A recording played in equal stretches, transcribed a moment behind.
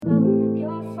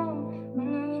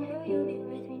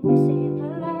you say it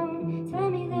alone. Tell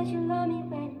me that you love me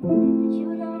when I know that you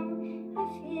don't. I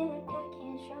feel like I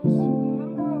can't trust you when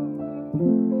I'm gone.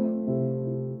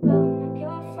 Blowing up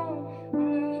your phone,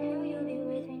 wondering who you'll be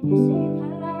with when you say it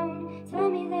alone. Tell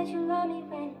me that you love me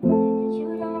when I know that you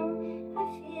don't. I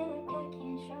feel like I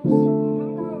can't trust you when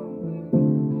I'm gone.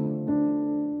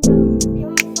 Blowing up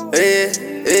your phone.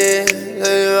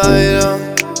 Let me ride on,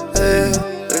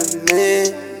 with me,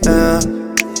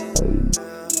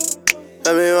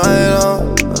 Let me ride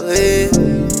on, leave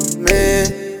me,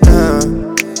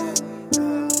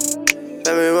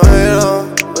 Let me ride on,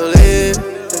 leave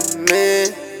me,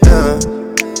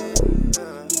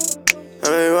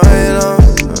 Let me ride on,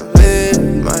 live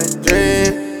my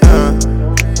dream,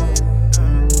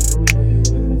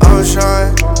 I'm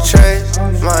trying to chase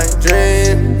my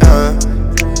dream,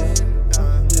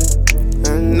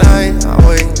 At night I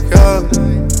wake up,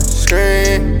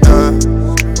 scream,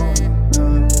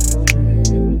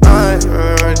 I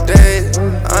remember days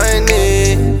I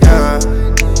need,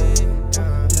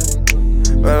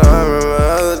 but I remember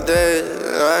other days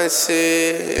that I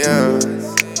see,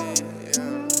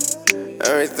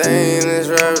 Everything is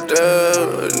wrapped up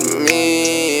with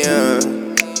me,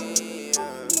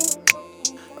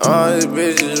 All these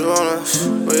bitches wanna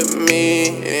with me,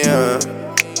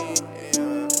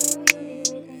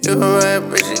 You a bad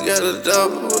bitch, you got a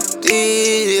double D,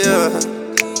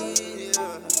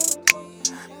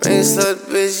 Make a slut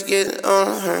bitch get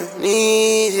on her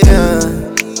knees, Let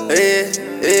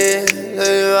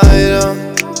me ride on,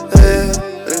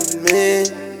 with me,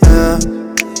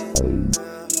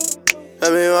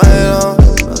 Let me ride on.